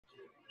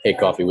Hey,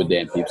 Coffee with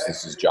Dan Peeps.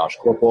 This is Josh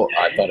Corporal.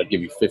 I thought I'd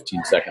give you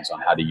 15 seconds on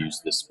how to use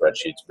this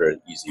spreadsheet. It's very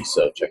easy,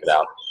 so check it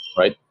out.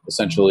 Right?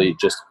 Essentially,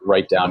 just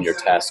write down your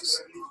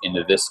tasks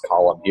into this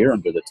column here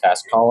under the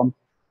task column.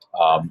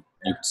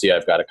 You can see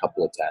I've got a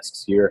couple of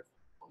tasks here.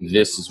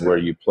 This is where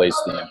you place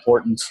the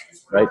importance,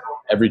 right?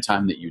 Every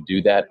time that you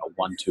do that, a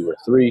 1, 2, or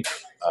 3,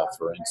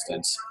 for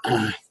instance,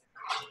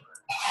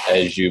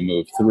 as you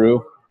move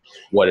through,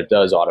 what it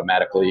does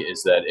automatically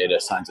is that it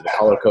assigns it a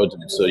color code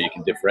so you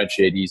can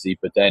differentiate easy,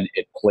 but then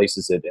it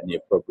places it in the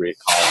appropriate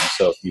column.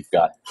 So if you've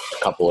got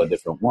a couple of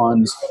different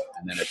ones,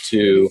 and then a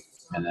 2,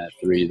 and then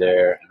a 3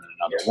 there, and then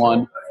another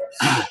 1,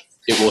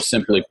 it will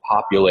simply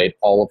populate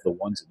all of the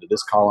ones into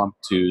this column,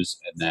 2s,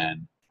 and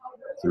then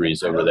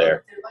 3s over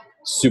there.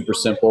 Super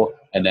simple.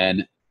 And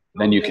then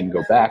you can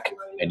go back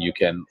and you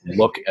can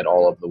look at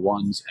all of the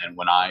ones. And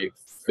when I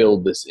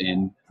filled this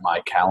in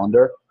my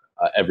calendar,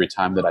 every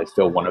time that I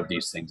fill one of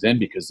these things in,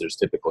 because there's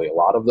typically a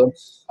lot of them,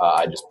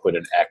 I just put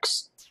an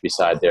X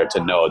beside there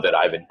to know that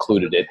I've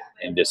included it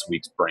in this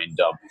week's brain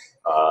dump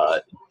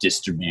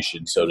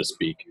distribution, so to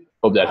speak.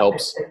 Hope that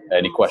helps.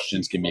 Any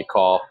questions, give me a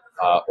call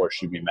or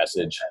shoot me a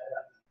message.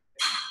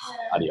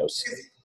 Adios.